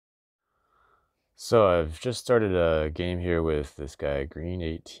So I've just started a game here with this guy,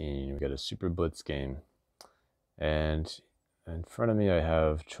 green18. We got a super blitz game. And in front of me I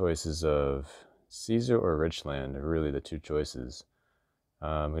have choices of Caesar or Richland, are really the two choices.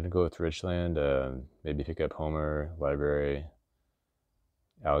 I'm going to go with Richland, maybe pick up Homer, Library,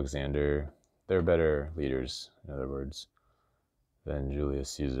 Alexander. They're better leaders, in other words, than Julius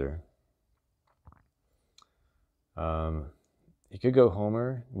Caesar. You could go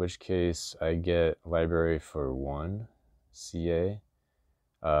Homer, in which case I get Library for 1 CA.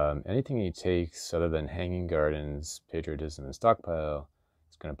 Anything he takes other than Hanging Gardens, Patriotism, and Stockpile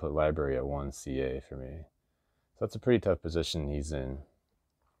is going to put Library at 1 CA for me. So that's a pretty tough position he's in.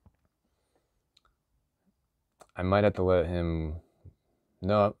 I might have to let him...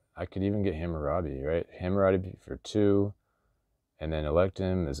 No, I could even get Hammurabi, right? Hammurabi for 2, and then elect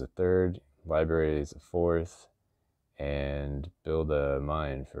him as a 3rd, Library as a 4th, and build a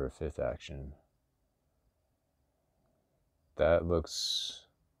mine for a 5th action. That looks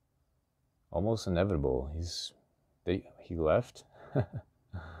almost inevitable. He left?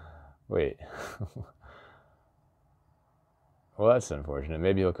 Wait. Well, that's unfortunate.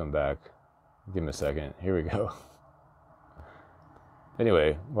 Maybe he'll come back. Give him a second. Here we go.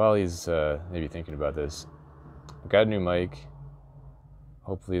 Anyway, while he's maybe thinking about this, I've got a new mic.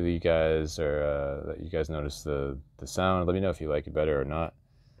 Hopefully you guys notice the sound. Let me know if you like it better or not.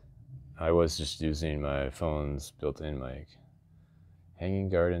 I was just using my phone's built-in mic. Hanging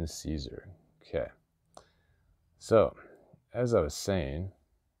Gardens Caesar. Okay. So, as I was saying,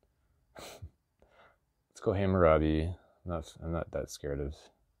 let's go Hammurabi. I'm not that scared of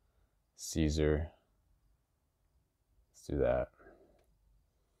Caesar. Let's do that.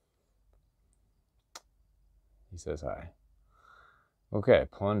 He says hi. Okay,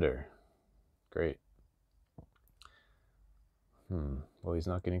 plunder. Great. Well, he's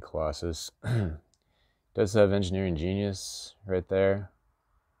not getting Colossus. Does have engineering genius right there.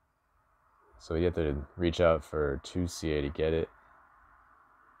 So you have to reach out for 2 CA to get it.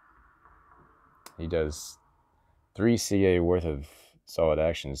 He does 3 CA worth of solid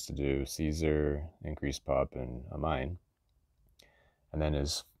actions to do Caesar, increase pop, and a mine. And then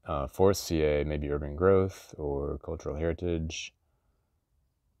his 4th CA, maybe urban growth or cultural heritage.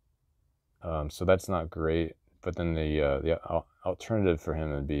 So that's not great. But then the alternative for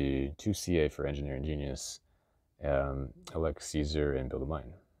him would be 2 CA for engineering genius, elect Caesar, and build a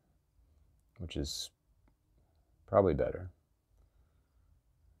mine, which is probably better.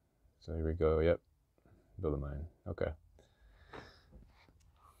 So here we go. Yep, build a mine. Okay.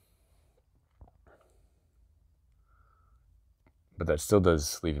 But that still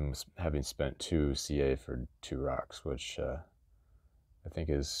does leave him having spent 2 CA for 2 rocks, which I think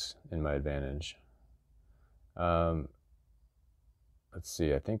is in my advantage. Let's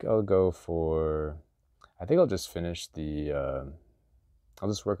see. I think I'll just finish the... I'll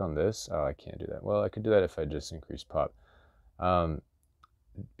just work on this. Oh, I can't do that. Well, I could do that if I just increase pop.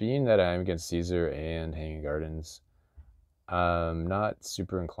 Being that I'm against Caesar and Hanging Gardens, I'm not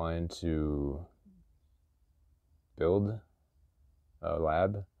super inclined to build a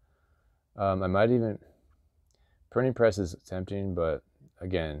lab. I might even... Printing press is tempting, but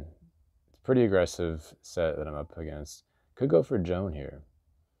again, it's a pretty aggressive set that I'm up against. Could go for Joan here.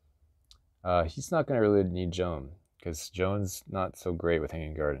 He's not going to really need Joan, because Joan's not so great with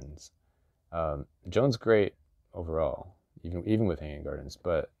Hanging Gardens. Joan's great overall, even with Hanging Gardens,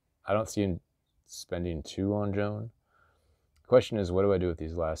 but I don't see him spending 2 on Joan. The question is, what do I do with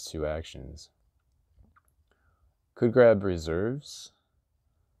these last 2 actions? Could grab reserves.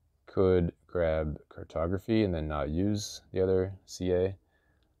 Could grab cartography and then not use the other CA.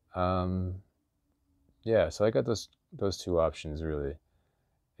 Yeah, so I got those 2 options really.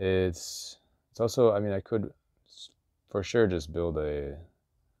 It's also, I mean, I could for sure just build a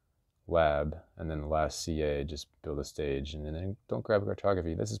lab and then the last CA just build a stage and then don't grab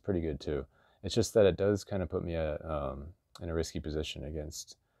cartography. This is pretty good too. It's just that it does kind of put me in a risky position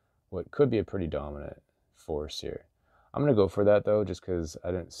against what could be a pretty dominant force here. I'm going to go for that though, just because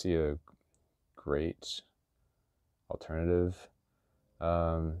I don't see a great alternative.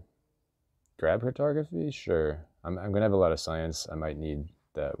 Grab cartography? Sure. I'm going to have a lot of science. I might need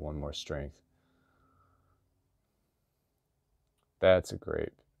that 1 more strength. That's a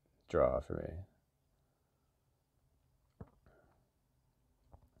great draw for me.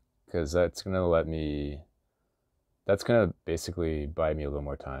 Because that's going to basically buy me a little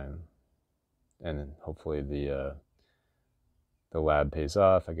more time. And then hopefully the lab pays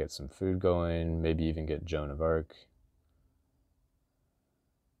off. I get some food going, maybe even get Joan of Arc.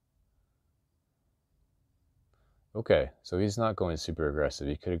 Okay, so he's not going super aggressive.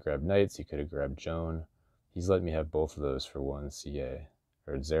 He could have grabbed knights, he could have grabbed Joan. He's letting me have both of those for 1 CA,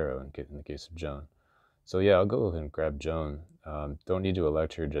 or 0 in the case of Joan. So yeah, I'll go ahead and grab Joan. Don't need to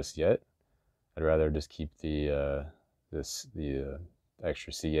elect her just yet. I'd rather just keep the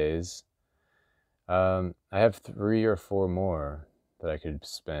extra CAs. I have 3 or 4 more that I could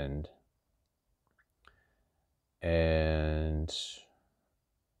spend. And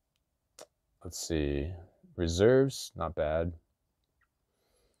let's see, reserves, not bad.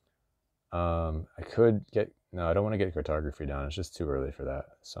 I could get, no, I don't want to get cartography down. It's just too early for that.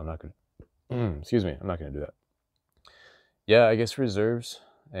 So I'm not going to, excuse me, I'm not going to do that. Yeah, I guess reserves.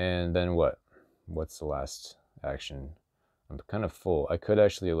 And then what? What's the last action? I'm kind of full. I could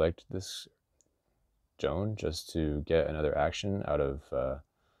actually elect this Joan just to get another action out of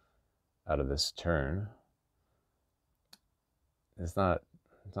this turn. It's not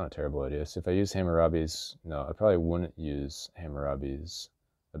a terrible idea. So if I use Hammurabi's, no, I probably wouldn't use Hammurabi's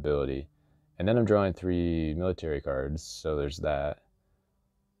ability. And then I'm drawing 3 military cards, so there's that.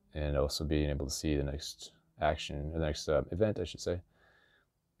 And also being able to see the next action, the next event, I should say.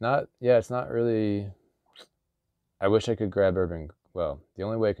 It's not really, I wish I could grab urban, well, the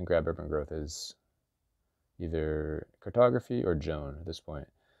only way I can grab urban growth is either cartography or Joan at this point.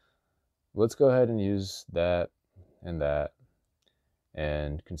 Let's go ahead and use that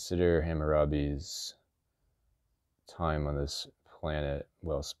and consider Hammurabi's time on this planet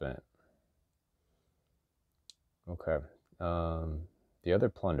well spent. Okay. The other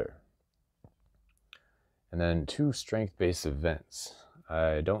plunder. And then 2 strength-based events.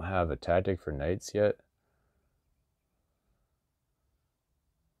 I don't have a tactic for knights yet.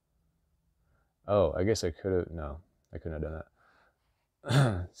 Oh, I guess I could have, no, I couldn't have done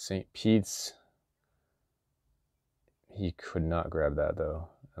that. St. Pete's, he could not grab that though.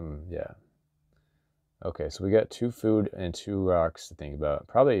 Yeah. Okay, so we got 2 food and 2 rocks to think about.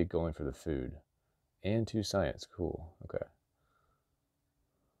 Probably going for the food. And 2 science, cool, okay.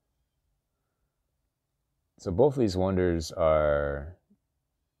 So both of these wonders are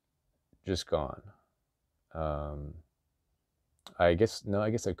just gone. I guess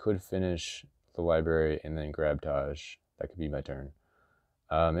I could finish the library and then grab Taj. That could be my turn.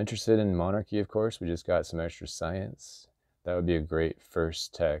 Interested in monarchy, of course. We just got some extra science. That would be a great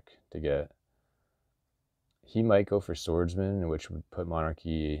first tech to get. He might go for swordsman, which would put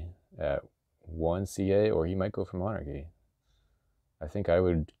monarchy at 1 CA, or he might go for monarchy. I think I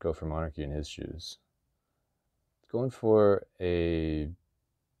would go for monarchy in his shoes. Going for a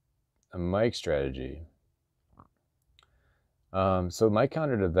Mike strategy. So my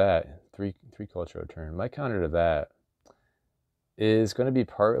counter to that, three culture turn. My counter to that is going to be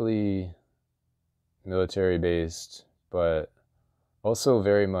partly military based, but also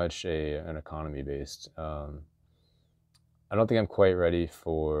very much an economy based. I don't think I'm quite ready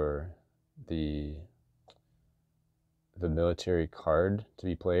for the military card to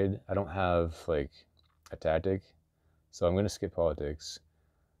be played. I don't have like a tactic, so I'm going to skip politics.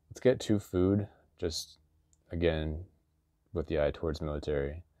 Let's get 2 food, just again with the eye towards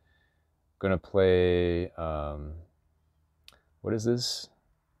military. I'm going to play what is this?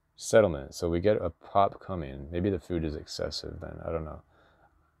 Settlement. So we get a pop coming. Maybe the food is excessive then. I don't know.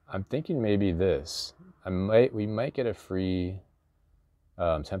 I'm thinking maybe this. We might get a free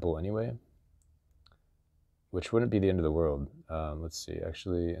temple anyway, which wouldn't be the end of the world. Let's see,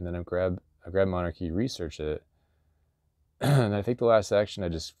 actually, and then I grab monarchy, research it, and I think the last action I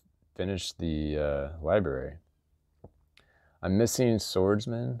just finished the library. I'm missing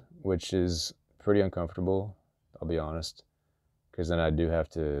swordsman, which is pretty uncomfortable, I'll be honest, because then I do have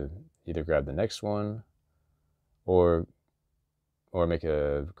to either grab the next one or make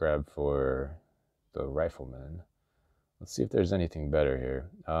a grab for the rifleman. Let's see if there's anything better here.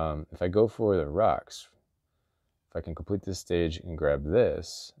 If I go for the rocks, if I can complete this stage and grab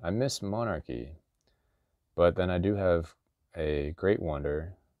this, I miss monarchy, but then I do have a great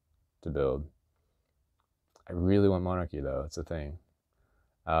wonder to build. I really want monarchy though, it's a thing.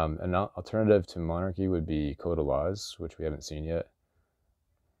 An alternative to monarchy would be Code of Laws, which we haven't seen yet.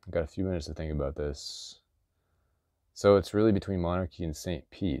 I've got a few minutes to think about this. So it's really between monarchy and St.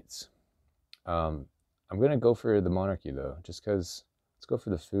 Pete's. I'm going to go for the monarchy though, just because, let's go for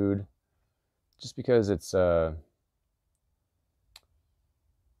the food, just because it's, I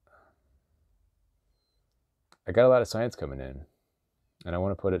got a lot of science coming in, and I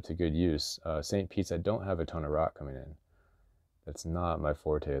want to put it to good use. St. Pete's, I don't have a ton of rock coming in. That's not my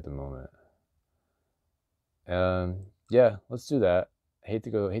forte at the moment. Yeah, let's do that. I hate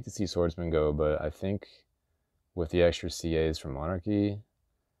to see swordsman go, but I think with the extra CAs from monarchy,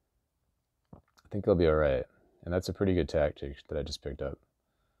 I think they'll be all right. And that's a pretty good tactic that I just picked up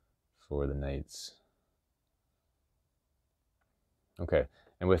for the knights. Okay,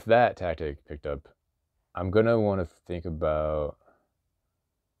 and with that tactic picked up, I'm going to want to think about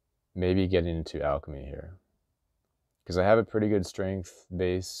maybe getting into alchemy here, because I have a pretty good strength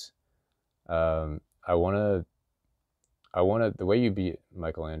base. I want to, the way you beat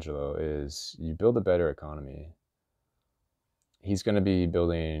Michelangelo is you build a better economy. He's going to be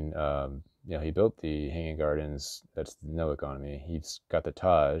building, he built the Hanging Gardens, that's no economy. He's got the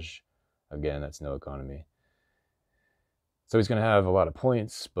Taj, again, that's no economy. So he's going to have a lot of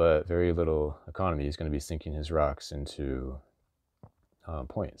points, but very little economy. He's going to be sinking his rocks into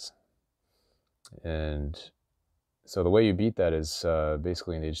points. And so the way you beat that is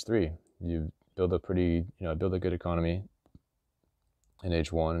basically in age 3. You build a build a good economy in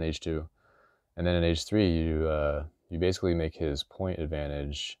age 1 and age 2. And then in age 3, you basically make his point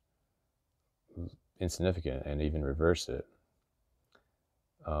advantage insignificant and even reverse it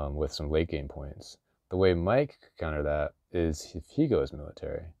with some late game points. The way Mike could counter that is if he goes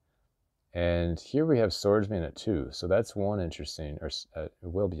military. And here we have swordsman at 2, so that's one interesting, or it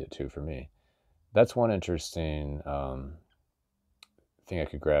will be at 2 for me. That's one interesting thing I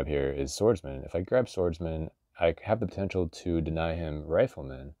could grab here is swordsman. If I grab swordsman, I have the potential to deny him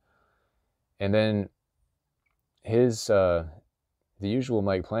rifleman. And then his, the usual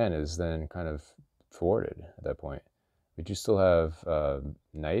Mike plan is then kind of thwarted at that point. But you still have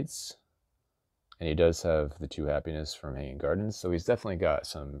knights, and he does have the 2 happiness from Hanging Gardens, so he's definitely got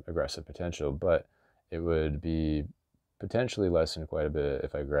some aggressive potential, but it would be potentially lessened quite a bit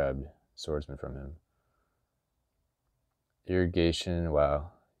if I grabbed swordsman from him. Irrigation, wow.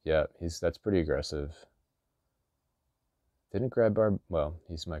 Yeah, that's pretty aggressive. Didn't grab Barb, well,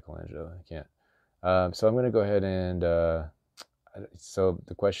 he's Michelangelo, I can't. So I'm going to go ahead and, so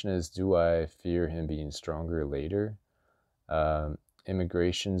the question is, do I fear him being stronger later?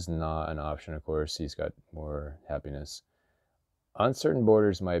 Immigration's not an option, of course. He's got more happiness. Uncertain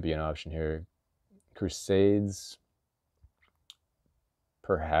borders might be an option here. Crusades,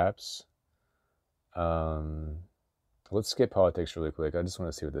 perhaps. Let's skip politics really quick. I just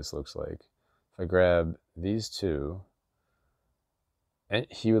want to see what this looks like. If I grab these 2, and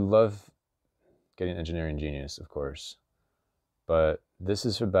he would love getting engineering genius, of course. But this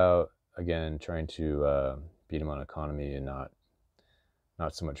is about, again, trying to beat him on economy and not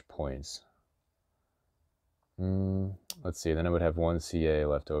so much points. Let's see, then I would have 1 CA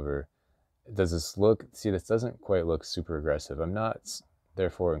left over. Does this look, see, this doesn't quite look super aggressive. I'm not,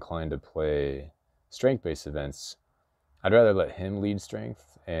 therefore, inclined to play strength-based events. I'd rather let him lead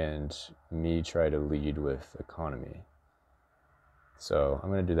strength and me try to lead with economy. So I'm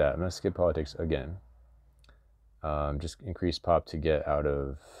going to do that. I'm going to skip politics again. Just increase pop to get out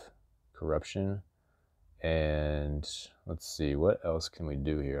of corruption. And let's see, what else can we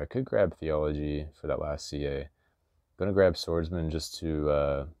do here? I could grab theology for that last CA. I'm gonna grab swordsman just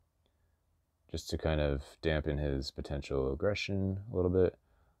to kind of dampen his potential aggression a little bit.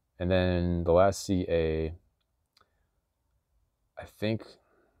 And then the last CA, I think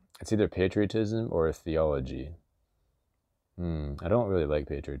it's either patriotism or theology. I don't really like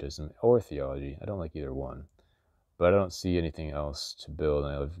patriotism or theology. I don't like either one. But I don't see anything else to build.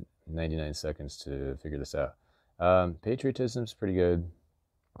 I have 99 seconds to figure this out. Patriotism's pretty good.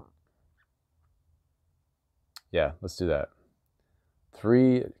 Yeah, let's do that.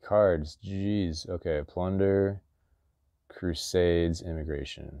 3 cards. Jeez. Okay, plunder, crusades,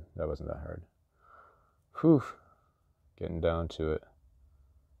 immigration. That wasn't that hard. Whew. Getting down to it.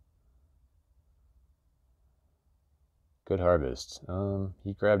 Good harvest.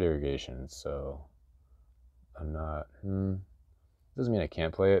 He grabbed irrigation, so I'm not. Doesn't mean I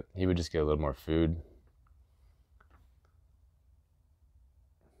can't play it. He would just get a little more food.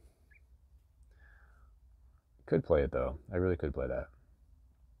 Could play it though. I really could play that.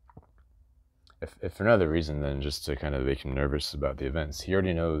 If for no other reason than just to kind of make him nervous about the events. He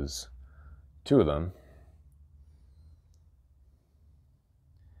already knows 2 of them.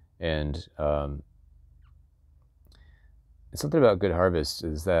 And something about good harvest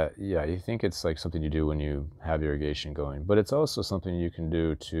is that, yeah, you think it's like something you do when you have irrigation going, but it's also something you can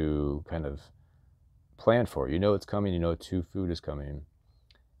do to kind of plan for. You know it's coming, you know 2 food is coming.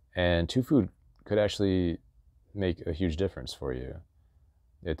 And 2 food could actually make a huge difference for you.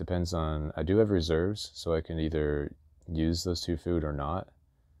 It depends on, I do have reserves, so I can either use those 2 food or not.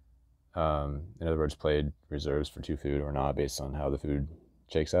 In other words, played reserves for 2 food or not based on how the food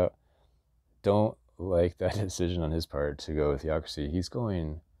shakes out. Don't like that decision on his part to go with theocracy. He's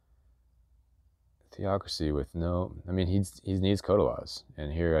going theocracy with no, I mean, he needs Kodalas,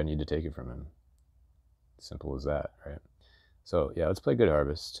 and here I need to take it from him. Simple as that, right? So yeah, let's play Good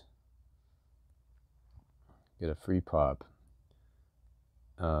Harvest. Get a free pop.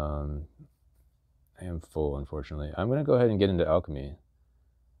 I am full, unfortunately. I'm gonna go ahead and get into Alchemy.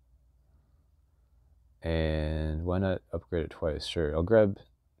 And why not upgrade it twice? Sure, I'll grab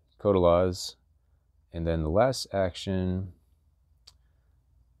Code of Laws. And then the last action,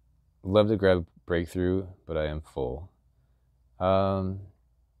 love to grab Breakthrough, but I am full.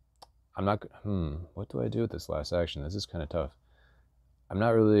 I'm not, what do I do with this last action? This is kind of tough. I'm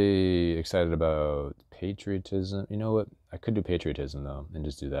not really excited about Patriotism. You know what? I could do Patriotism, though, and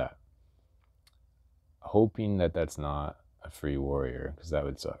just do that. Hoping that that's not a free warrior, because that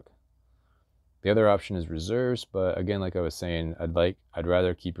would suck. The other option is reserves, but again, like I was saying, I'd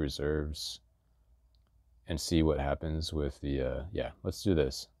rather keep reserves and see what happens with the, yeah, let's do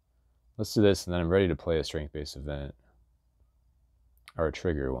this. Let's do this, and then I'm ready to play a strength-based event. Or a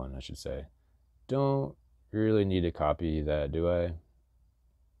trigger one, I should say. Don't really need to copy that, do I?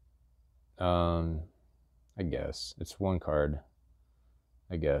 I guess. It's one card,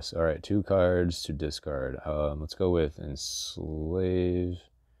 I guess. All right, 2 cards to discard. Let's go with Enslave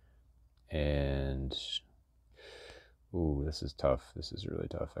and... Ooh, this is tough. This is really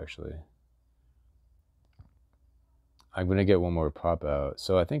tough, actually. I'm going to get one more pop out.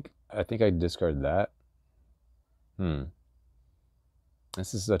 So I think I discard that.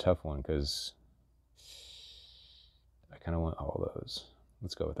 This is a tough one because I kind of want all those.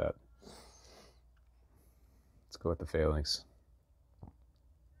 Let's go with that. Let's go with the failings.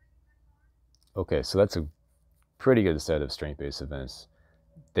 Okay, so that's a pretty good set of strength-based events.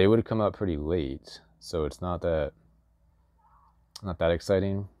 They would have come out pretty late, so it's not that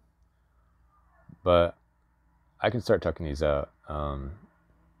exciting. But I can start tucking these out.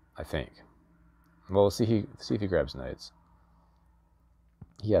 I think. Well, we'll see if he grabs knights.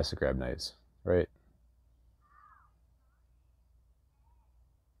 He has to grab knights, right?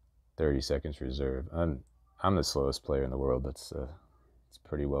 30 seconds reserve. I'm the slowest player in the world. It's a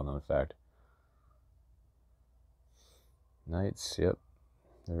pretty well-known fact. Knights, yep.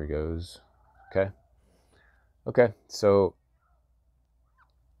 There he goes. Okay, so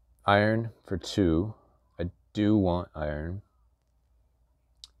iron for 2. I do want iron.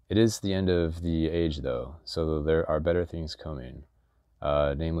 It is the end of the age, though, so there are better things coming,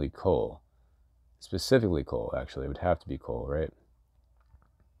 namely coal. Specifically coal, actually. It would have to be coal, right?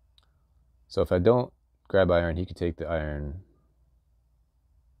 So if I don't grab iron, he could take the iron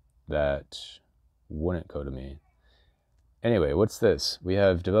that wouldn't go to me. Anyway, what's this? We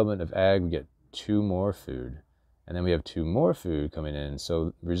have development of ag. We get 2 more food. And then we have 2 more food coming in.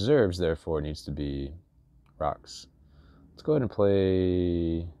 So reserves, therefore, needs to be rocks. Let's go ahead and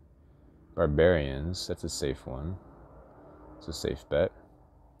play barbarians. That's a safe one. It's a safe bet.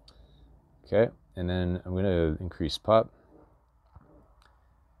 Okay, and then I'm going to increase pop.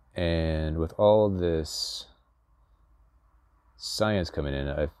 And with all this science coming in,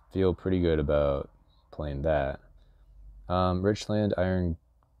 I feel pretty good about playing that. Richland, iron,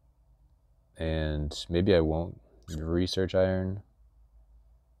 and maybe I won't research iron,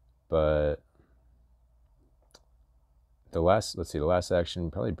 but the last action,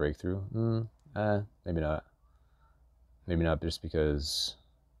 probably breakthrough. Maybe not. Maybe not, just because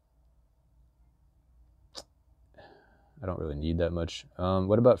I don't really need that much.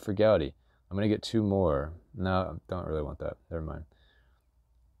 What about frugality? I'm gonna get 2 more. No, I don't really want that. Never mind.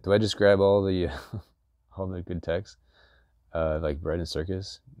 Do I just grab all the all the good text? Like bread and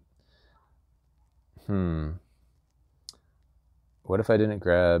circus? What if I didn't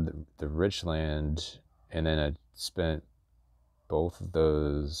grab the rich land and then I spent both of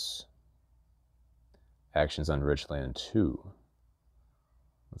those actions on rich land too?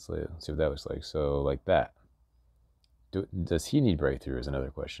 Let's see what that looks like. So like that. Does he need breakthrough is another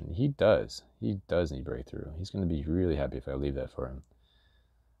question. He does. He does need breakthrough. He's going to be really happy if I leave that for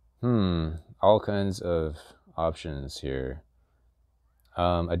him. All kinds of options here.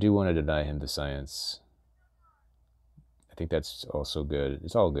 I do want to deny him the science. I think that's also good.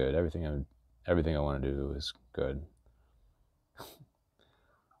 It's all good. Everything I want to do is good.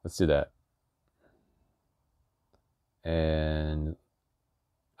 Let's do that. And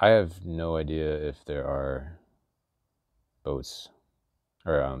I have no idea if there are boats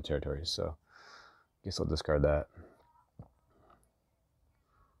or territories, so I guess I'll discard that.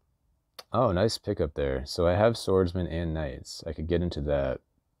 Oh, nice pickup there. So I have swordsmen and knights. I could get into that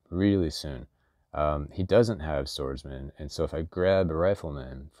really soon. He doesn't have swordsmen, and so if I grab a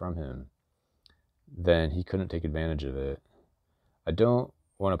rifleman from him, then he couldn't take advantage of it. I don't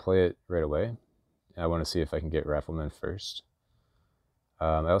want to play it right away. I want to see if I can get riflemen first.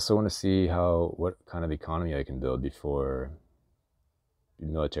 I also want to see what kind of economy I can build before the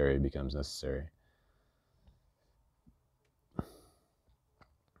military becomes necessary.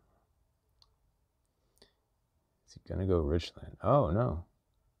 Is he gonna go Richland? Oh no.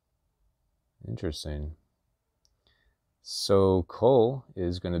 Interesting. So coal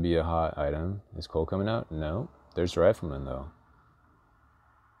is going to be a hot item. Is coal coming out? No. There's rifleman though.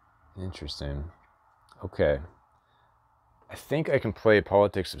 Interesting. Okay. I think I can play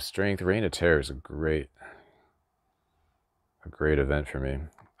Politics of Strength. Reign of Terror is a great event for me.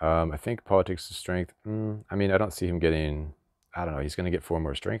 I think Politics of Strength. I mean, I don't see him getting. I don't know. He's going to get 4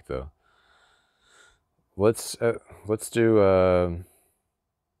 more strength though. Let's do. Let's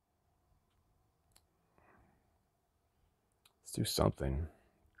do something.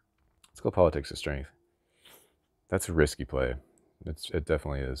 Let's go Politics of Strength. That's a risky play. It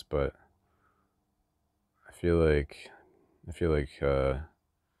definitely is, but I feel like I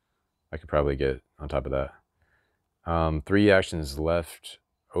could probably get on top of that. 3 actions left.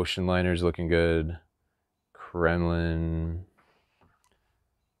 Ocean Liner's looking good. Kremlin's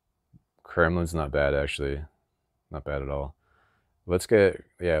not bad actually. Not bad at all. Let's get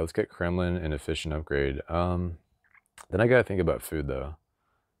Kremlin and efficient upgrade. Then I gotta think about food though.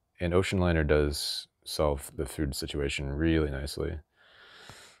 And Ocean Liner does solve the food situation really nicely.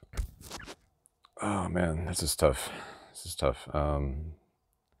 Oh man, this is tough.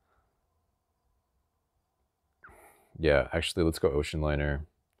 Yeah, actually, let's go Ocean Liner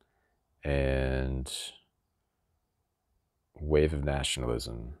and Wave of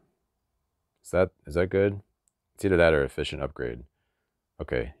Nationalism. Is that good? It's either that or efficient upgrade.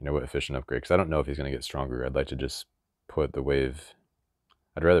 Okay, you know what, efficient upgrade, because I don't know if he's going to get stronger. I'd like to just put the wave.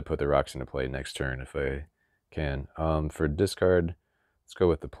 I'd rather put the rocks into play next turn if I can. For discard, let's go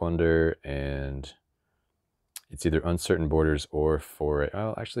with the plunder, and it's either uncertain borders or foray.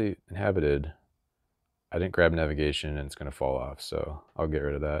 Oh, actually, inhabited. I didn't grab navigation, and it's going to fall off, so I'll get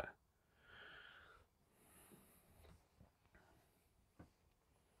rid of that.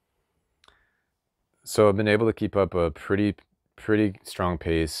 So I've been able to keep up a pretty strong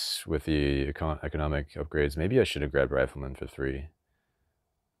pace with the economic upgrades. Maybe I should have grabbed Rifleman for 3.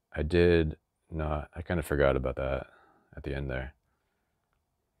 I did not. I kind of forgot about that at the end there.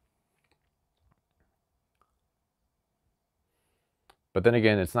 But then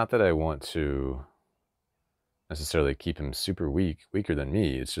again, it's not that I want to necessarily keep him super weaker than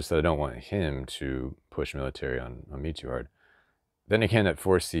me. It's just that I don't want him to push military on me too hard. Then again, at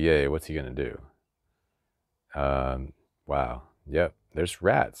 4 CA, what's he going to do? Wow. Yep. There's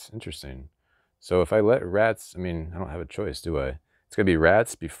rats. Interesting. So if I let rats, I mean, I don't have a choice, do I? It's going to be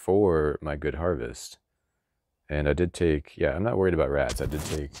rats before my good harvest. And I did take, yeah, I'm not worried about rats. I did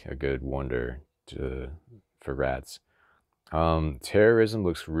take a good wonder for rats. Terrorism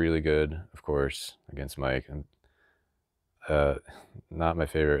looks really good, of course, against Mike. And not my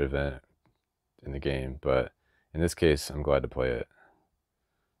favorite event in the game, but in this case, I'm glad to play it.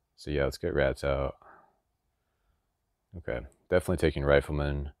 So yeah, let's get rats out. Okay, definitely taking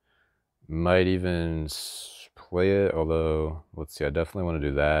Rifleman. Might even play it, although, let's see, I definitely want to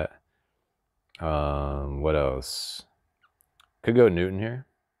do that. What else? Could go Newton here.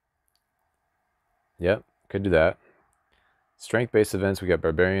 Yep, could do that. Strength-based events, we got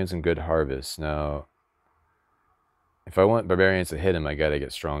Barbarians and Good Harvest. Now, if I want Barbarians to hit him, I gotta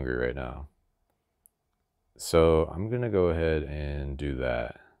get stronger right now. So I'm gonna go ahead and do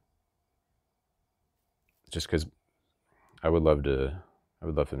that. Just because I would love him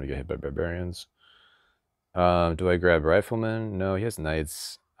to get hit by Barbarians. Do I grab Rifleman? No, he has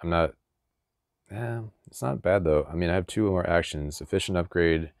Knights. I'm not... it's not bad though. I mean, I have 2 more actions. Efficient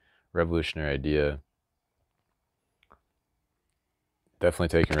Upgrade, Revolutionary Idea. Definitely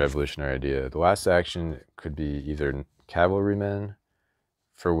taking Revolutionary Idea. The last action could be either Cavalrymen,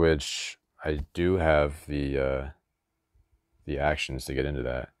 for which I do have the actions to get into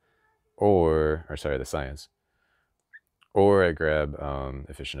that, or sorry, the science. Or I grab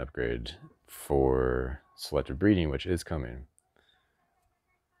Efficient Upgrade for Selective Breeding, which is coming.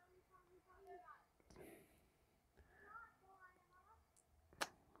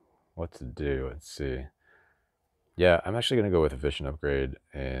 What to do? Let's see. Yeah, I'm actually going to go with Efficient Upgrade,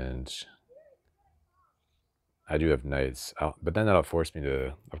 and I do have Knights. But then that'll force me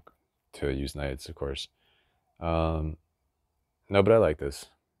to use Knights, of course. No, but I like this.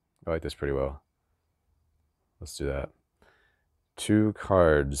 I like this pretty well. Let's do that. 2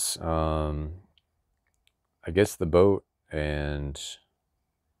 cards. I guess the boat and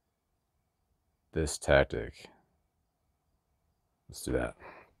this tactic. Let's do that.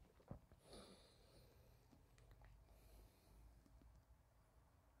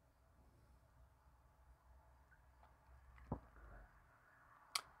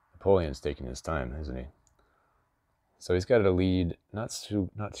 Napoleon's taking his time, isn't he? So he's got a lead, not too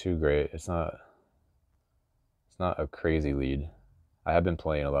great. It's not a crazy lead. I have been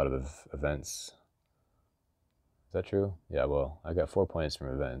playing a lot of events. Is that true? Yeah, well, I got 4 points from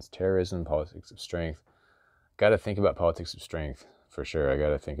events. Terrorism, politics of strength. Got to think about politics of strength for sure. I got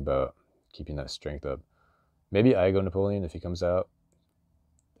to think about keeping that strength up. Maybe I go Napoleon if he comes out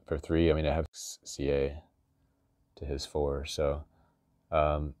for 3. I mean, I have CA to his 4, so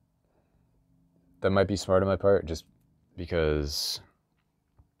that might be smart on my part, just because,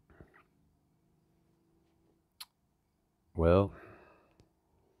 well,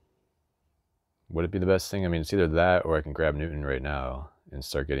 would it be the best thing? I mean, it's either that or I can grab Newton right now and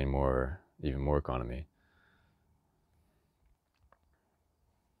start getting even more economy.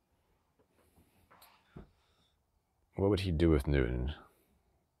 What would he do with Newton?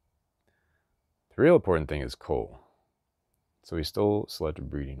 The real important thing is coal. So he stole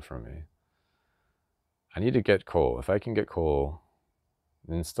selective breeding from me. I need to get coal. If I can get coal,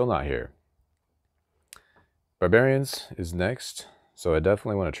 then it's still not here. Barbarians is next, so I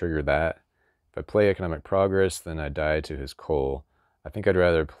definitely want to trigger that. If I play economic progress, then I die to his coal. I think I'd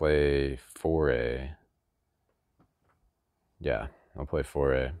rather play 4A. Yeah, I'll play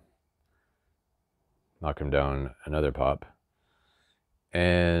 4A. Knock him down another pop.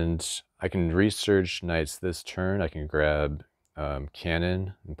 And I can research knights this turn. I can grab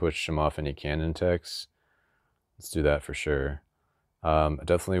cannon and push him off any cannon techs. Let's do that for sure. I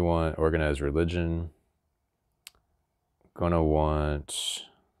definitely want organized religion. Gonna want...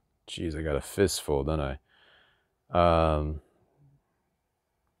 Geez, I got a fistful, don't I? I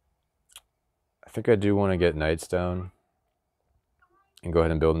think I do want to get knights down and go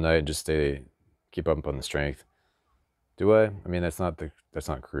ahead and build a knight and just keep up on the strength. Do I? I mean, that's not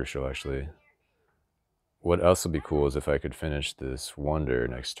crucial, actually. What else would be cool is if I could finish this wonder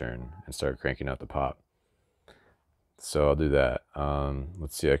next turn and start cranking out the pop. So I'll do that.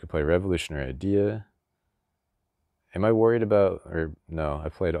 Let's see, I could play Revolutionary Idea. Am I worried about, or no, I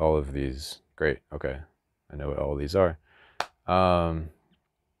played all of these. Great, okay. I know what all of these are.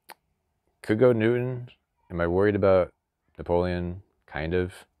 Could go Newton. Am I worried about Napoleon? Kind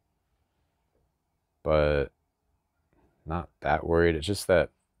of. But not that worried. It's just that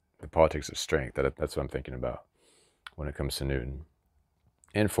the politics of strength, that's what I'm thinking about when it comes to Newton.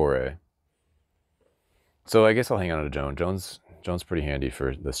 And 4A. So I guess I'll hang on to Joan. Joan's pretty handy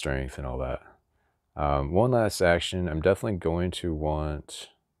for the strength and all that. One last action. I'm definitely going to want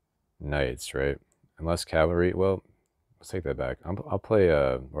knights, right? Unless cavalry. Well, let's take that back. I'll play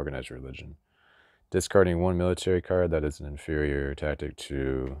Organized Religion. Discarding 1 military card. That is an inferior tactic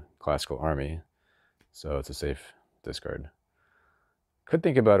to classical army. So it's a safe discard. Could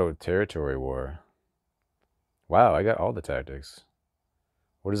think about it with territory war. Wow, I got all the tactics.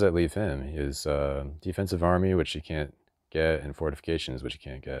 What does that leave him? His defensive army, which he can't get, and fortifications, which he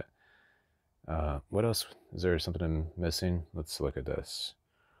can't get. What else? Is there something I'm missing? Let's look at this.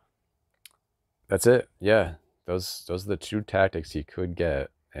 That's it. Yeah, those are the 2 tactics he could get,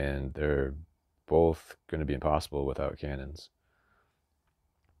 and they're both going to be impossible without cannons.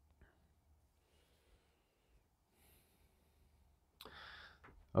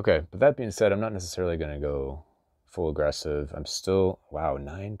 Okay, but that being said, I'm not necessarily going to go full aggressive. I'm still... Wow,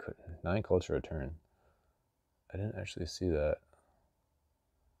 9 culture return. I didn't actually see that.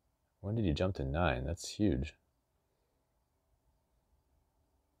 When did he jump to 9? That's huge.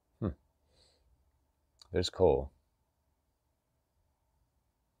 There's coal.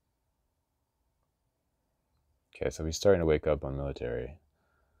 Okay, so he's starting to wake up on military.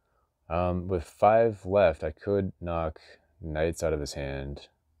 With 5 left, I could knock knights out of his hand.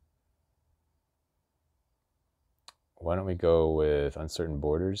 Why don't we go with uncertain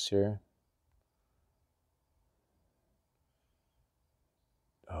borders here?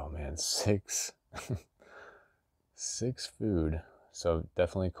 Oh man, 6. 6 food. So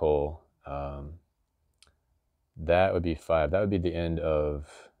definitely coal. That would be 5. That would be the end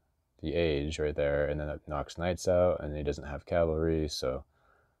of the age right there. And then that knocks knights out, and he doesn't have cavalry. So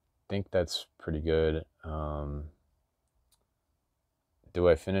I think that's pretty good. Do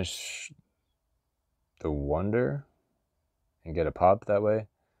I finish the wonder and get a pop that way?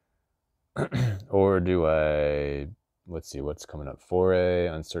 Or do I... Let's see, what's coming up?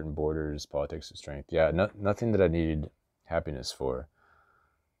 4A, uncertain borders, politics of strength. Yeah, nothing that I need happiness for.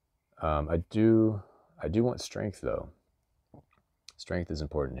 I do want strength, though. Strength is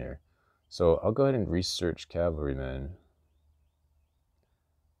important here. So I'll go ahead and research cavalrymen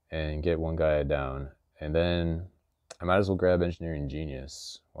and get 1 guy down. And then I might as well grab engineering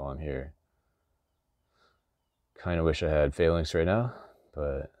genius while I'm here. Kind of wish I had phalanx right now,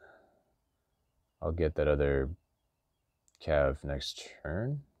 but I'll get that other cav next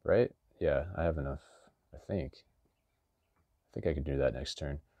turn, right? Yeah, I have enough, I think. I think I could do that next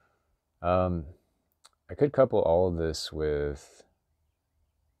turn. I could couple all of this with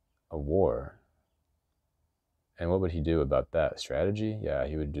a war. And what would he do about that? Strategy? Yeah,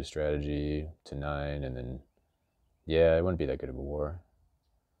 he would do strategy to 9, and then, yeah, it wouldn't be that good of a war.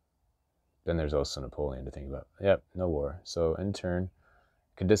 Then there's also Napoleon to think about. Yep, no war. So in turn,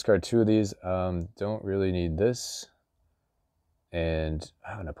 can discard 2 of these. Don't really need this. And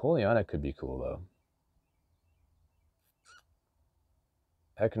Napoleonic could be cool, though.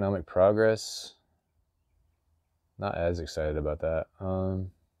 Economic progress. Not as excited about that.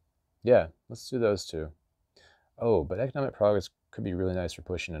 Yeah, let's do those 2. Oh, but economic progress could be really nice for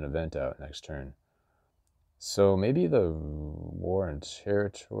pushing an event out next turn. So maybe the war and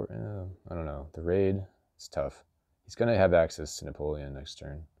territory, I don't know. The raid, it's tough. He's going to have access to Napoleon next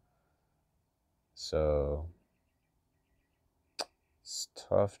turn. So it's a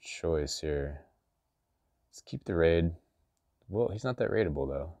tough choice here. Let's keep the raid. Well, he's not that raidable,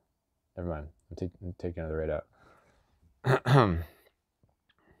 though. Never mind. I'm taking another raid out.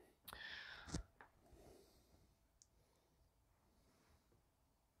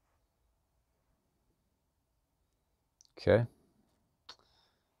 Okay.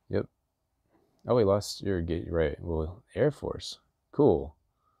 Yep. Oh, we lost your gate. Right. Well, Air Force. Cool.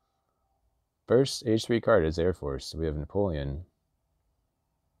 First H3 card is Air Force. So we have Napoleon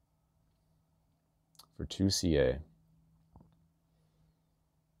for 2 CA.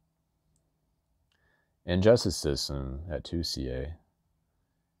 And Justice System at 2 CA.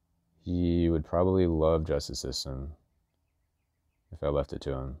 He would probably love Justice System if I left it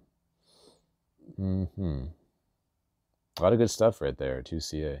to him. A lot of good stuff right there, 2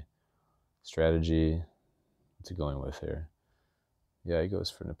 CA. Strategy, what's he going with here? Yeah, he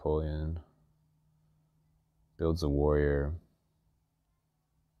goes for Napoleon. Builds a warrior.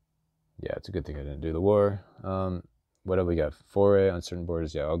 Yeah, it's a good thing I didn't do the war. What have we got? Foray on certain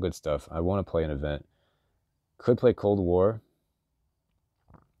borders. Yeah, all good stuff. I want to play an event. Could play Cold War.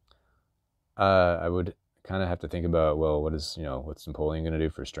 I would kind of have to think about, well, what's Napoleon going to do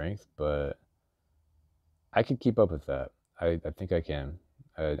for strength? But I could keep up with that. I think I can.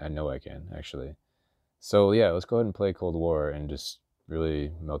 I know I can, actually. So, yeah, let's go ahead and play Cold War and just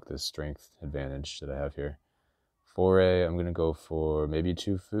really milk this strength advantage that I have here. Foray, I'm going to go for maybe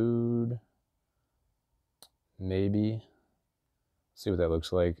 2 food. Maybe. See what that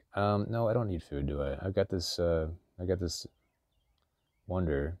looks like. No, I don't need food, do I? I got this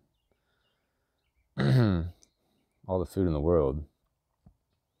wonder. All the food in the world.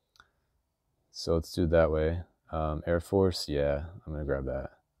 So let's do it that way. Air Force, yeah, I'm going to grab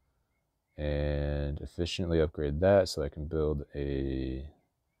that. And efficiently upgrade that so I can build a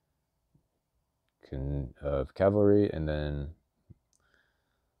cavalry. And then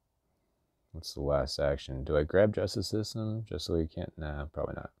what's the last action? Do I grab Justice System just so he can't? Nah,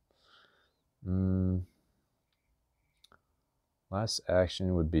 probably not. Last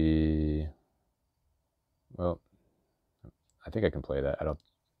action would be, well, I think I can play that.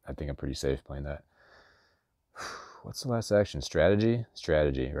 I think I'm pretty safe playing that. What's the last action? Strategy?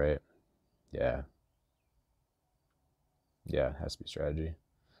 Strategy, right? Yeah. Yeah, it has to be strategy.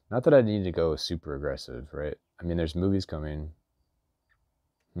 Not that I need to go super aggressive, right? I mean, there's movies coming.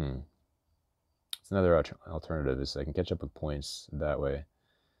 It's another alternative is I can catch up with points that way.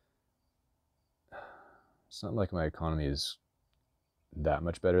 It's not like my economy is that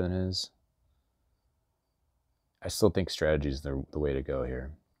much better than his. I still think strategy is the way to go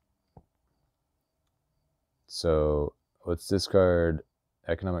here. So let's discard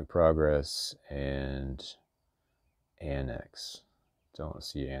economic progress and annex. Don't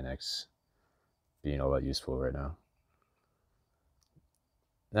see annex being all that useful right now.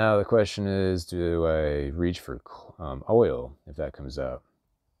 Now the question is, do I reach for oil if that comes out?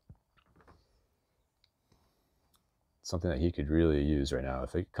 Something that he could really use right now.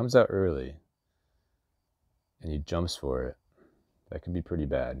 If it comes out early and he jumps for it, that could be pretty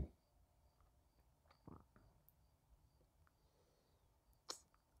bad.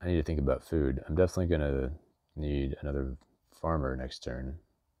 I need to think about food. I'm definitely going to need another farmer next turn.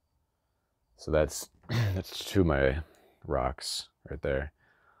 So that's 2 of my rocks right there.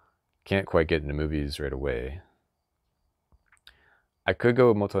 Can't quite get into movies right away. I could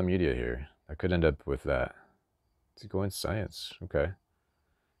go multimedia here. I could end up with that. To go in science. Okay.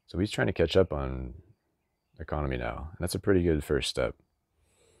 So he's trying to catch up on economy now. And that's a pretty good first step.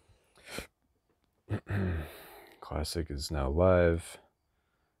 Classic is now live.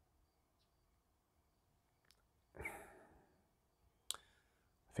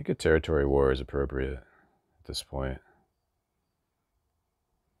 I think a territory war is appropriate at this point.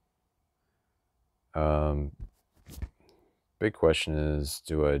 Big question is,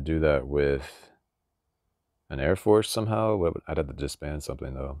 do I do that with an air force somehow? I'd have to disband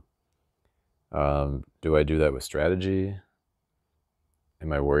something though. Do I do that with strategy?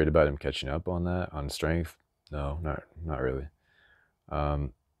 Am I worried about him catching up on that, on strength? No, not really.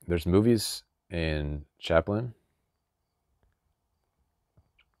 There's movies in Chaplin,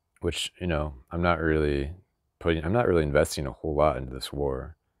 which, you know, I'm not really investing a whole lot into this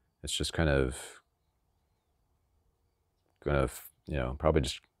war. It's just kind of gonna, you know, probably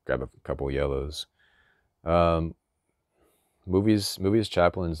just grab a couple yellows. Movies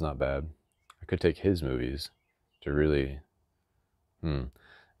Chaplin's not bad. I could take his movies to really,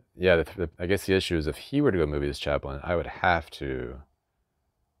 yeah. I guess the issue is if he were to go movies Chaplin, I would have to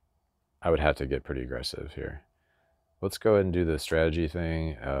get pretty aggressive here. Let's go ahead and do the strategy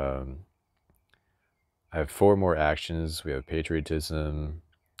thing. I have 4 more actions. We have patriotism,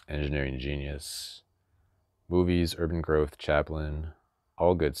 engineering genius, movies, urban growth, Chaplin,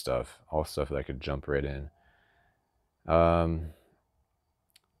 all good stuff. All stuff that I could jump right in. Am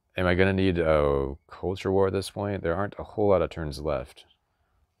I going to need a culture war at this point? There aren't a whole lot of turns left.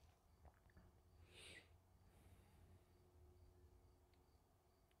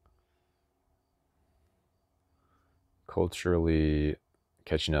 Culturally,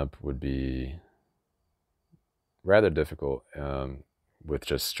 catching up would be rather difficult with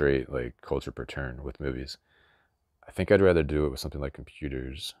just straight like culture per turn with movies. I think I'd rather do it with something like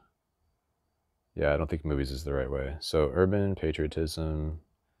computers. Yeah, I don't think movies is the right way. So urban, patriotism,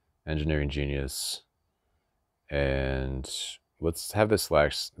 engineering genius, and let's have this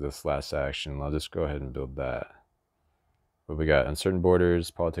last action. I'll just go ahead and build that. What we got? Uncertain borders,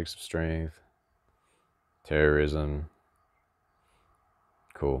 politics of strength, terrorism.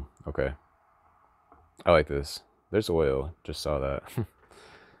 Cool. Okay. I like this. There's oil. Just saw that.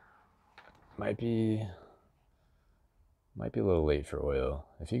 Might be a little late for oil.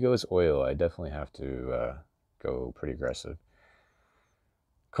 If he goes oil, I definitely have to go pretty aggressive.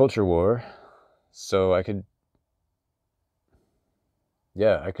 Culture war. So I could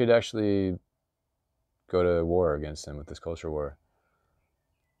actually go to war against him with this culture war.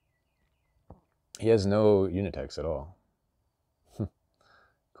 He has no unit text at all.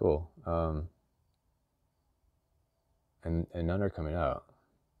 Cool. And none are coming out.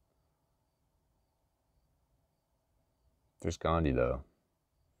 There's Gandhi though.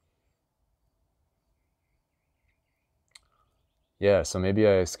 Yeah, so maybe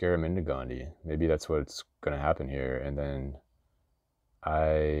I scare him into Gandhi. Maybe that's what's gonna happen here, and then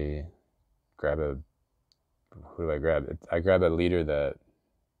I grab a. Who do I grab? I grab a leader that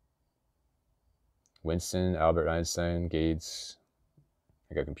Winston, Albert Einstein, Gates.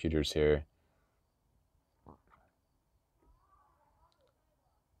 I got computers here.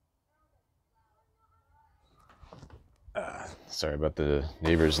 Sorry about the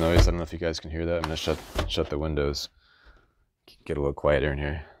neighbor's noise. I don't know if you guys can hear that. I'm gonna shut the windows. Get a little quieter in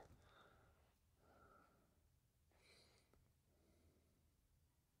here.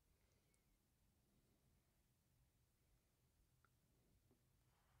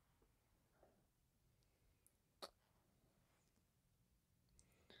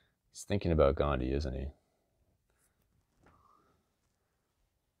 He's thinking about Gandhi, isn't he?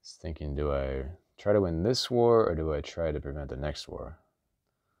 He's thinking, do I try to win this war or do I try to prevent the next war?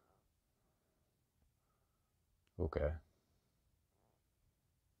 Okay.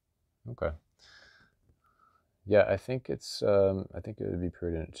 Okay. Yeah, I think it's I think it would be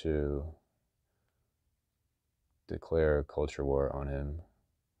prudent to declare a culture war on him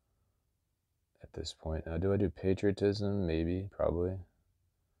at this point. Now, do I do patriotism? Maybe, probably.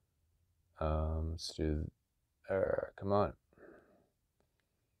 Let's do. Come on.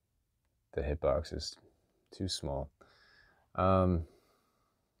 The hitbox is too small.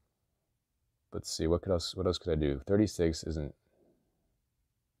 Let's see. What else could I do? 36 isn't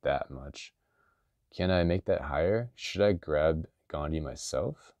that much. Can I make that higher? Should I grab Gandhi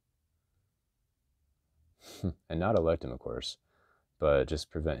myself? And not elect him, of course, but just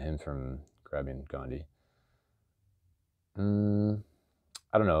prevent him from grabbing Gandhi.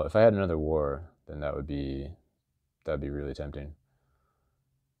 I don't know. If I had another war, then that'd be really tempting.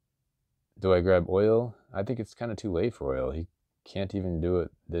 Do I grab oil? I think it's kind of too late for oil. He can't even do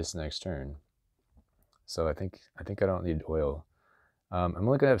it this next turn. So I think I don't need oil. I'm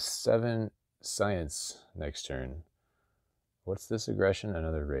only gonna have 7 science next turn. What's this aggression?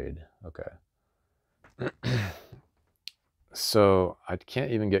 Another raid. Okay. So I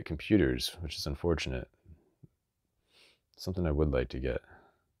can't even get computers, which is unfortunate. Something I would like to get.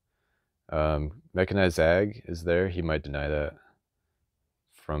 Mechanized ag is there. He might deny that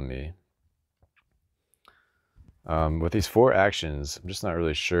from me. With these 4 actions, I'm just not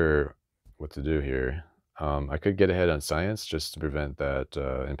really sure what to do here. I could get ahead on science just to prevent that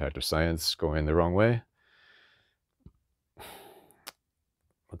impact of science going the wrong way.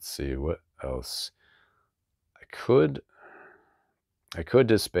 Let's see, what else? I could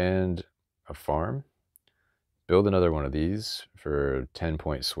disband a farm, build another one of these for a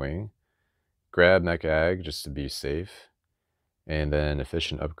 10-point swing, grab mech ag just to be safe, and then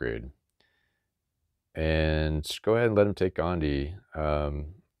efficient upgrade. And go ahead and let him take Gandhi. I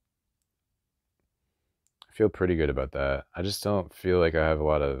feel pretty good about that. I just don't feel like I have a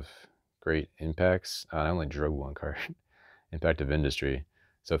lot of great impacts. I only drew 1 card. Impact of industry.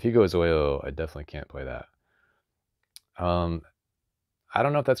 So if he goes oil, I definitely can't play that. I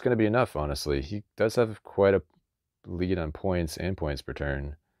don't know if that's going to be enough, honestly. He does have quite a lead on points and points per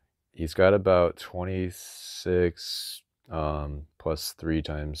turn. He's got about 26 plus 3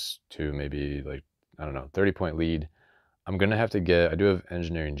 times 2, maybe like, I don't know, 30-point lead. I'm going to have to get, I do have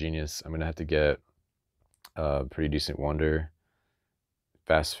engineering genius. I'm going to have to get a pretty decent wonder,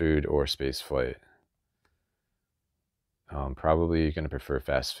 fast food, or space flight. Probably going to prefer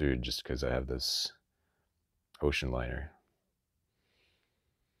fast food just because I have this ocean liner.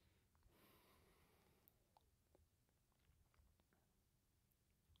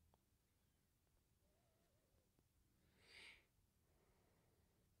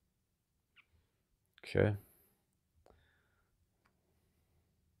 Okay.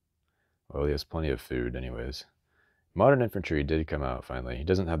 Well, he has plenty of food anyways. Modern infantry did come out finally. He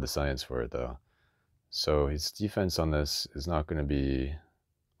doesn't have the science for it though. So his defense on this is not going to be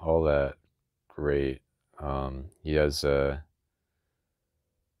all that great. He has a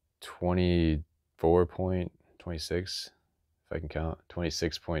 24.26, if I can count,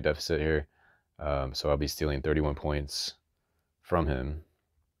 26-point deficit here. So I'll be stealing 31 points from him,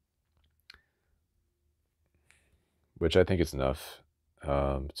 which I think is enough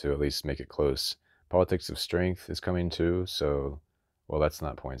to at least make it close. Politics of strength is coming too, so, well, that's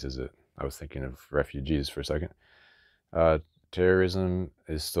not points, is it? I was thinking of refugees for a second. Terrorism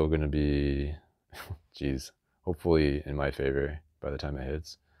is still going to be, geez, hopefully in my favor by the time it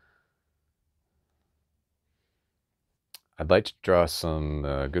hits. I'd like to draw some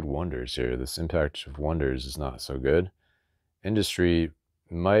good wonders here. This impact of wonders is not so good. Industry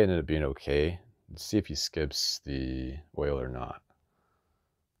might end up being okay. Let's see if he skips the oil or not.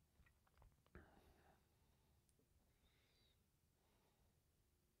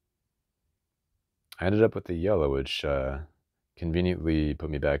 I ended up with the yellow, which conveniently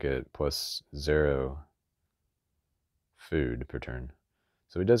put me back at +0 food per turn.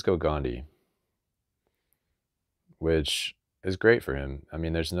 So he does go Gandhi, which is great for him. I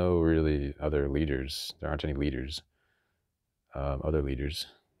mean, there's no really other leaders. There aren't any leaders. Other leaders.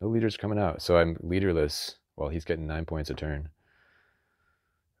 No leaders coming out. So I'm leaderless while he's getting 9 points a turn.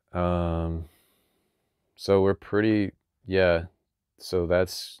 So we're pretty, yeah. So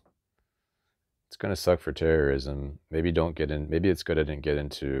it's going to suck for terrorism. Maybe don't get in. Maybe it's good I didn't get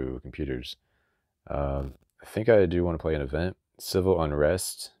into computers. I think I do want to play an event. Civil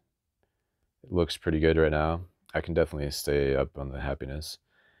unrest. It looks pretty good right now. I can definitely stay up on the happiness.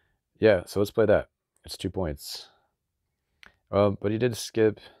 Yeah, so let's play that. It's 2 points. But he did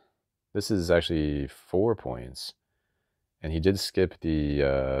skip. This is actually 4 points, and he did skip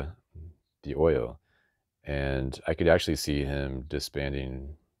the oil, and I could actually see him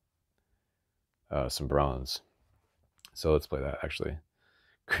disbanding some bronze. So let's play that. Actually,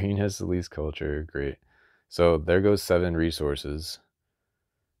 green has the least culture. Great. So there goes 7 resources.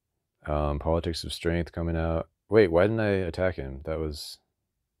 Politics of strength coming out. Wait, why didn't I attack him? That was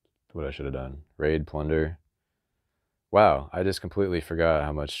what I should have done. Raid, plunder. Wow, I just completely forgot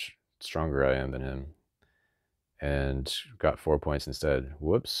how much stronger I am than him, and got 4 points instead.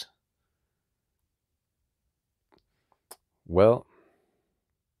 Whoops. Well,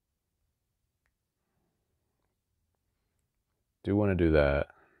 do want to do that.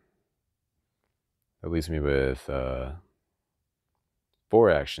 That leaves me with 4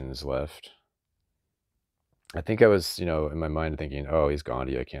 actions left. I think I was, in my mind thinking, oh, he's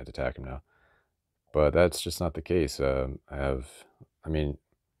Gandhi, I can't attack him now. But that's just not the case.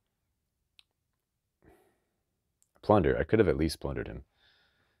 Plunder. I could have at least plundered him.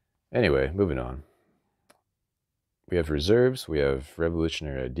 Anyway, moving on. We have reserves. We have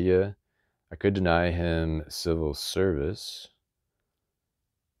revolutionary idea. I could deny him civil service.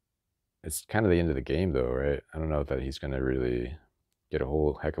 It's kind of the end of the game, though, right? I don't know that he's going to really get a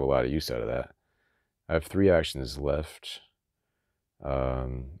whole heck of a lot of use out of that. I have 3 actions left.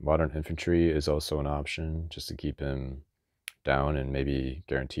 Modern infantry is also an option, just to keep him down and maybe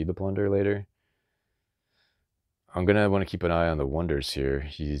guarantee the plunder later. I'm going to want to keep an eye on the wonders here.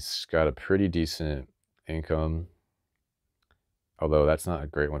 He's got a pretty decent income, although that's not a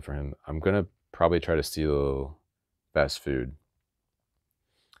great one for him. I'm going to probably try to steal fast food.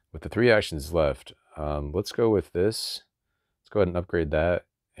 With the 3 actions left, let's go with this. Let's go ahead and upgrade that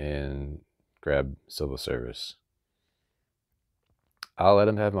and grab civil service. I'll let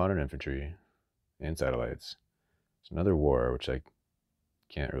him have modern infantry and satellites. It's another war, which I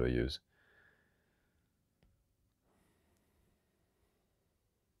can't really use.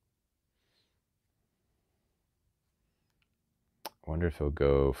 I wonder if he'll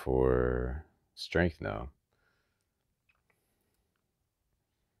go for strength now.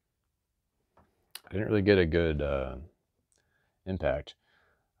 I didn't really get a good impact.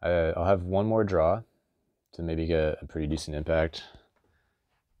 I'll have one more draw to maybe get a pretty decent impact.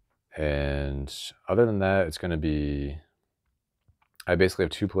 And other than that, it's going to be... I basically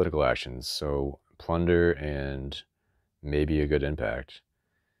have 2 political actions, so plunder and maybe a good impact.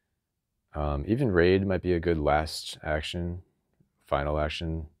 Even raid might be a good last action, final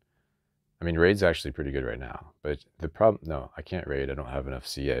action. I mean, raid's actually pretty good right now, but the problem... No, I can't raid. I don't have enough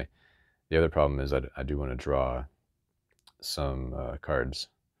CA. The other problem is I do want to draw some cards.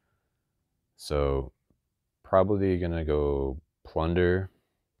 So probably going to go plunder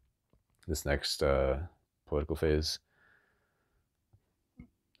this next political phase.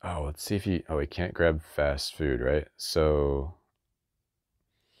 Oh, let's see if he... Oh, he can't grab fast food, right? So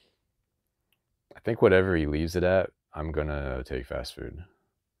I think whatever he leaves it at, I'm going to take fast food.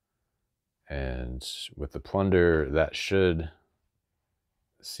 And with the plunder, that should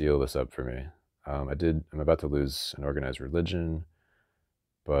seal this up for me. I'm about to lose an organized religion,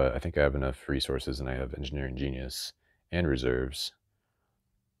 but I think I have enough resources and I have engineering genius and reserves.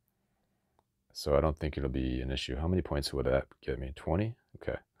 So I don't think it'll be an issue. How many points would that get me? 20?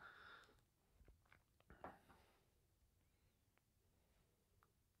 Okay.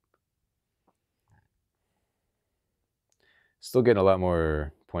 Still getting a lot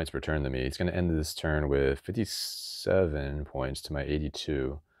more points per turn than me. He's going to end this turn with 57 points to my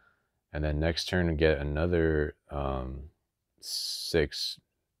 82. And then next turn get another 6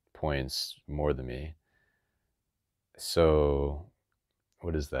 points more than me. So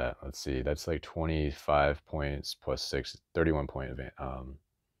what is that? Let's see. That's like 25 points plus 6, 31 point advantage.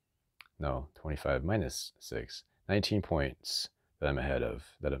 No, 25 minus 6, 19 points that I'm ahead of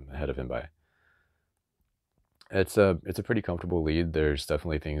him by. It's a pretty comfortable lead. There's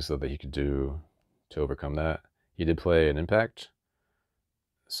definitely things though that he could do to overcome that. He did play an impact,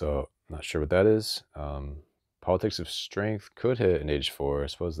 so not sure what that is. Politics of Strength could hit an age 4. I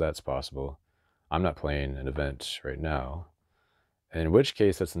suppose that's possible. I'm not playing an event right now, in which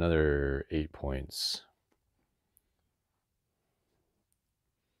case that's another 8 points.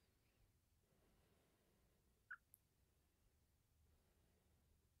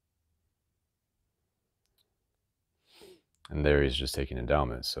 And there he's just taking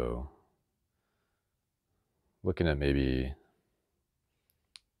endowment, so looking at maybe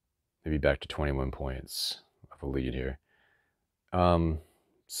back to 21 points of a lead here.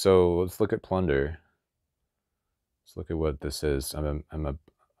 So let's look at plunder. Let's look at what this is. I'm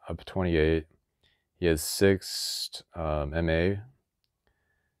up 28. He has 6 MA,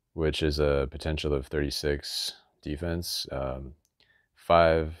 which is a potential of 36 defense.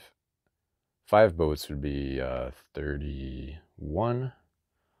 5 boats would be 31.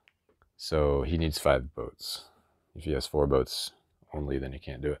 So he needs 5 boats. If he has 4 boats only, then he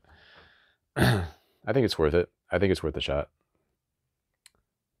can't do it. I think it's worth it. I think it's worth a shot.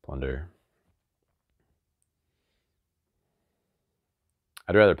 Plunder.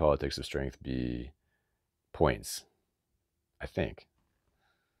 I'd rather Politics of Strength be points, I think.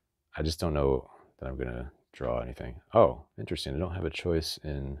 I just don't know that I'm going to draw anything. Oh, interesting. I don't have a choice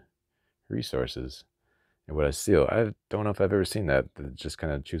in resources and what I steal. I don't know if I've ever seen that. It just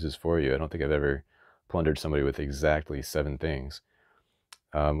kind of chooses for you. I don't think I've ever plundered somebody with exactly 7 things.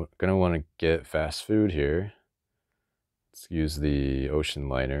 I'm going to want to get fast food here. Let's use the ocean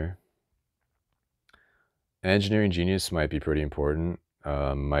liner. Engineering genius might be pretty important.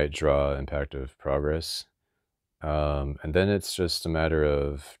 Might draw impact of progress. And then it's just a matter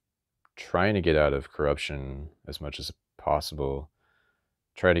of trying to get out of corruption as much as possible.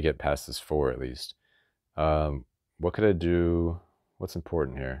 Try to get past this 4 at least. What could I do? What's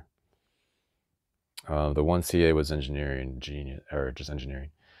important here? The 1 CA was engineering genius, or just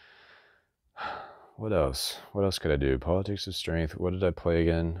engineering. What else? What else could I do? Politics of Strength. What did I play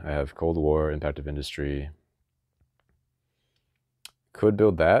again? I have Cold War, Impact of Industry. Could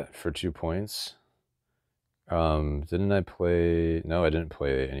build that for 2 points. Didn't I play? No, I didn't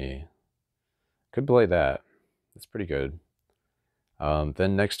play any. Could play that. That's pretty good.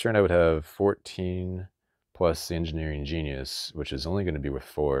 Then next turn I would have 14 plus the Engineering Genius, which is only going to be with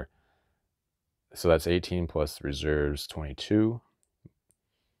 4. So that's 18 plus the reserves, 22.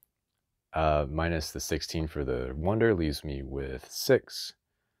 Minus the 16 for the Wonder leaves me with 6.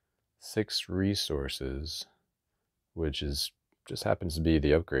 6 resources, which is just happens to be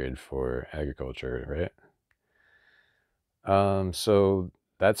the upgrade for agriculture, right? So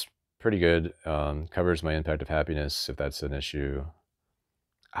that's pretty good. Covers my impact of happiness if that's an issue.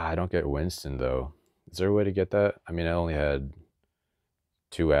 I don't get Winston though. Is there a way to get that? I mean, I only had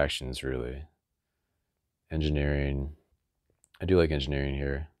 2 actions really. Engineering. I do like engineering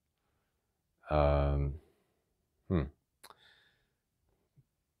here.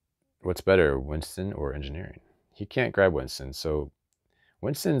 What's better, Winston or engineering? He can't grab Winston, so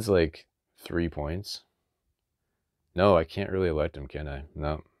Winston's like 3 points. No, I can't really elect him, can I?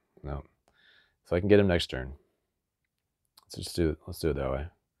 No. So I can get him next turn. Let's do it that way.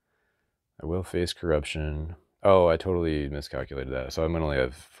 I will face corruption. Oh, I totally miscalculated that. So I'm gonna only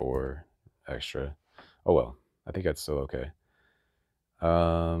have 4 extra. Oh well, I think that's still okay.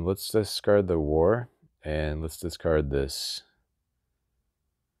 Let's discard the war, and let's discard this.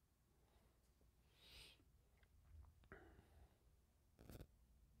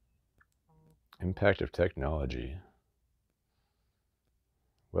 Impact of technology.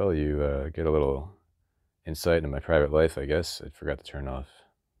 Well, you get a little insight into my private life, I guess. I forgot to turn off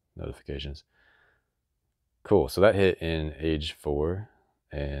notifications. Cool, so that hit in age 4,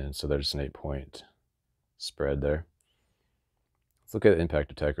 and so there's an 8-point spread there. Let's look at impact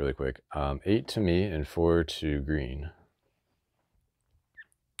of tech really quick. 8 to me and 4 to green.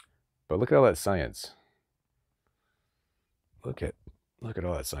 But look at all that science. Look at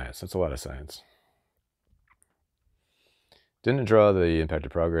all that science. That's a lot of science. Didn't draw the impact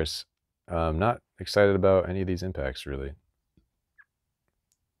of progress. Not excited about any of these impacts, really.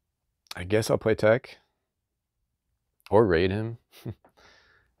 I guess I'll play tech. Or raid him.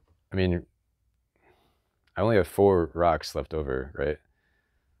 I mean, I only have 4 rocks left over, right?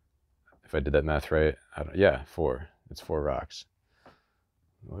 If I did that math right. Yeah, 4. It's 4 rocks.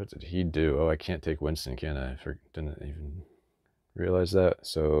 What did he do? Oh, I can't take Winston, can I? Didn't even realize that.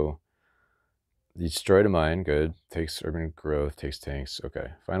 So, he destroyed a mine. Good. Takes urban growth. Takes tanks.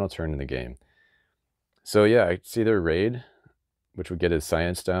 Okay. Final turn in the game. So, yeah, it's either raid, which would get his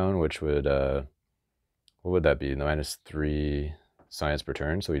science down, which would, what would that be? -3 science per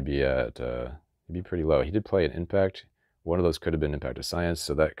turn. So, he'd be at, he'd be pretty low. He did play an impact. One of those could have been impact of science.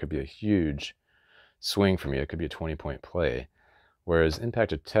 So, that could be a huge swing for me. It could be a 20-point play. Whereas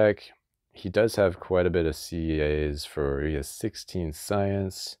impact of tech, he does have quite a bit of CAs for, he has 16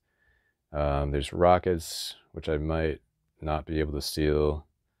 science. There's rockets, which I might not be able to steal.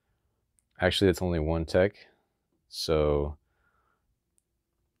 Actually, it's only 1 tech. So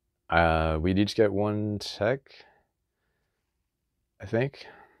we'd each get 1 tech, I think.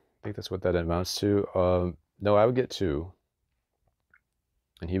 I think that's what that amounts to. No, I would get 2.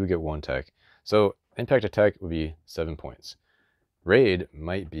 And he would get 1 tech. So impact of tech would be 7 points. Raid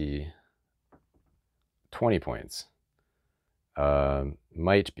might be 20 points.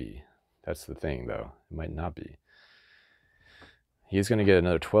 Might be. That's the thing, though. It might not be. He's going to get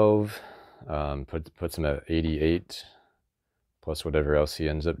another 12. Puts him at 88, plus whatever else he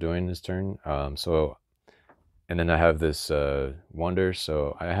ends up doing his turn. And then I have this Wonder,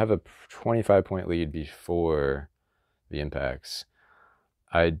 so I have a 25-point lead before the impacts.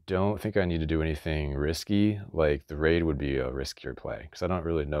 I don't think I need to do anything risky. Like the raid would be a riskier play, because I don't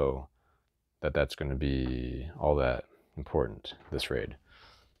really know that that's going to be all that important, this raid.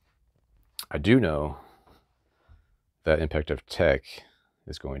 I do know that impact of tech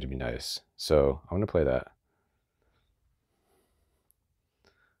is going to be nice, so I'm going to play that.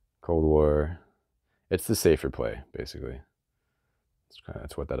 Cold War. It's the safer play, basically.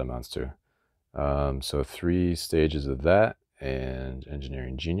 That's what that amounts to. So 3 stages of that and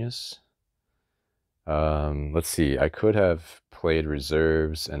Engineering Genius. Let's see. I could have played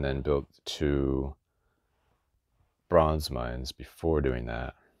reserves and then built 2 bronze mines before doing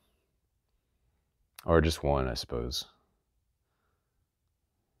that. Or just 1, I suppose.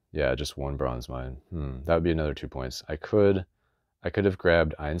 Yeah, just 1 bronze mine. That would be another 2 points. I could have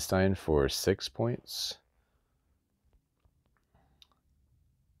grabbed Einstein for 6 points.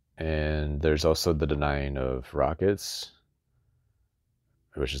 And there's also the denying of rockets,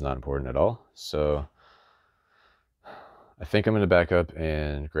 which is not important at all. So I think I'm going to back up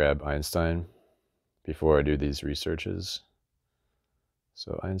and grab Einstein before I do these researches.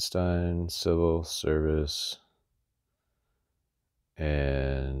 So Einstein, civil service,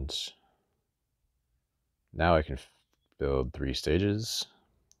 and now I can build 3 stages.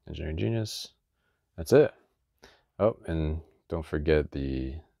 Engineering genius. That's it. Oh, and don't forget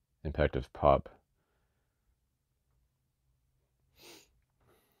the impact of pop.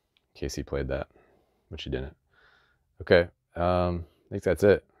 Casey played that, which he didn't. Okay, I think that's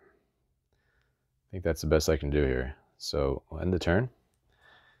it. I think that's the best I can do here. So we'll end the turn,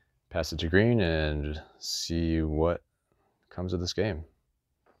 pass it to green, and see what comes of this game.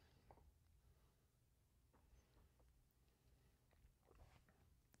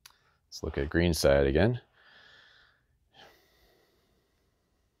 Let's look at green side again.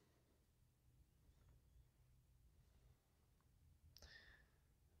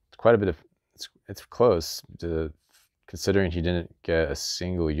 It's quite a bit of, it's close to, considering he didn't get a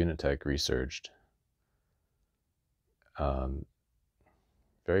single unit tech researched.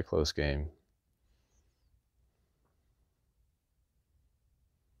 Very close game.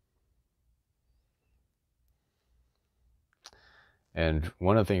 And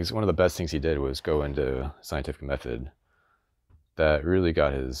one of the best things he did was go into scientific method. That really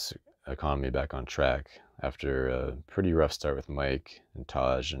got his economy back on track after a pretty rough start with Mike and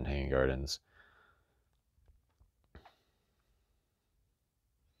Taj and Hanging Gardens.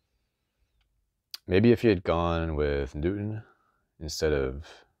 Maybe if he had gone with Newton instead of,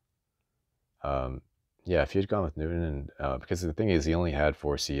 yeah, if he had gone with Newton, and because the thing is, he only had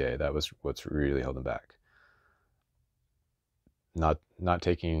 4 CA. That was what's really held him back. Not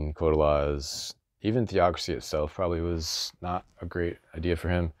taking quota laws, even theocracy itself probably was not a great idea for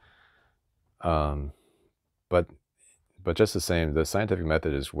him. But just the same, the scientific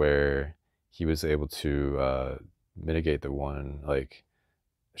method is where he was able to mitigate the one, like,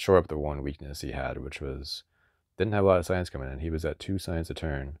 shore up the one weakness he had, which was didn't have a lot of science coming in. He was at 2 science a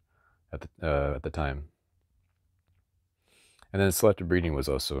turn at the time. And then selective breeding was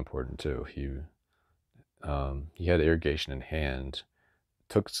also important too. He had irrigation in hand,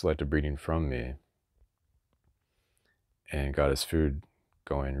 took selective breeding from me, and got his food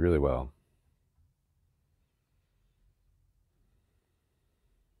going really well.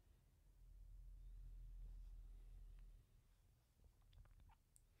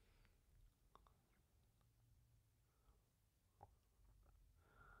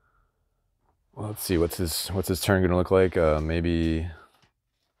 Well, let's see, what's his turn gonna look like? Maybe,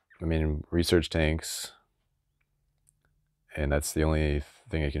 I mean, research tanks, and that's the only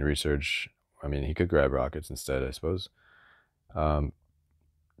thing I can research. I mean, he could grab rockets instead, I suppose.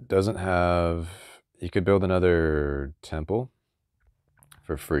 Doesn't have, he could build another temple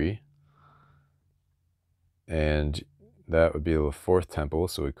for free, and that would be the 4th temple,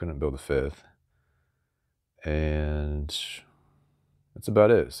 so we couldn't build a 5th, and that's about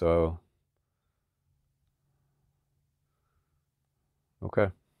it. So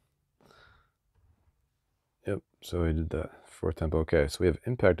okay, yep, so we did that 4th temple. Okay, so we have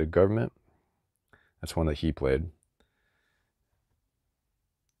impact of government. That's one that he played.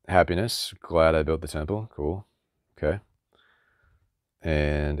 Happiness, glad I built the temple, cool. Okay,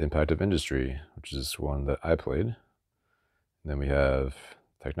 and impact of industry, which is one that I played. And then we have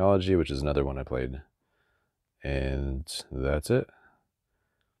technology, which is another one I played. And that's it.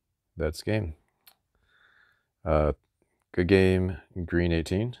 That's game. Good game, green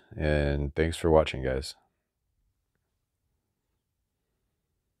 18, and thanks for watching, guys.